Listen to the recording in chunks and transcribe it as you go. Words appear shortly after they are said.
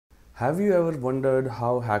Have you ever wondered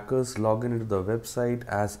how hackers log into the website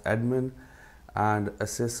as admin and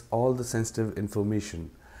access all the sensitive information?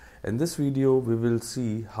 In this video, we will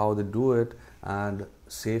see how they do it and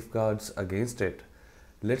safeguards against it.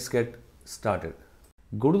 Let's get started.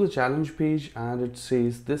 Go to the challenge page and it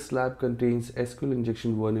says this lab contains SQL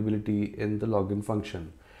injection vulnerability in the login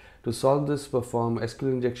function. To solve this, perform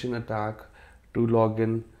SQL injection attack to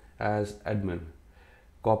login as admin.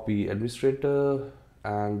 Copy administrator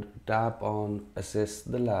and tap on assess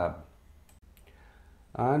the lab.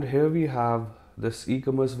 And here we have this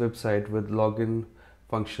e-commerce website with login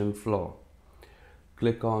function flaw.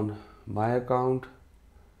 Click on my account,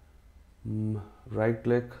 right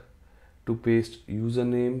click to paste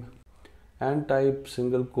username and type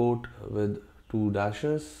single quote with 2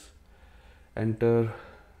 dashes. Enter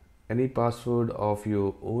any password of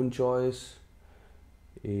your own choice,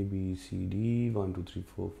 ABCD 1 2 3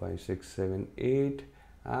 4 5 6 7 8,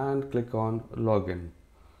 and click on login.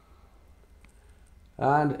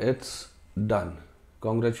 And it's done.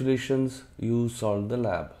 Congratulations, you solved the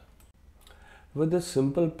lab. With this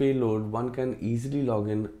simple payload, one can easily log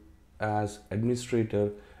in as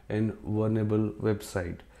administrator in vulnerable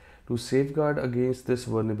website. To safeguard against this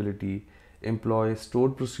vulnerability, employ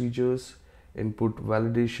stored procedures, input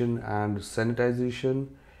validation and sanitization,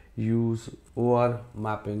 use OR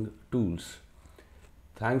mapping tools.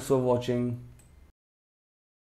 Thanks for watching.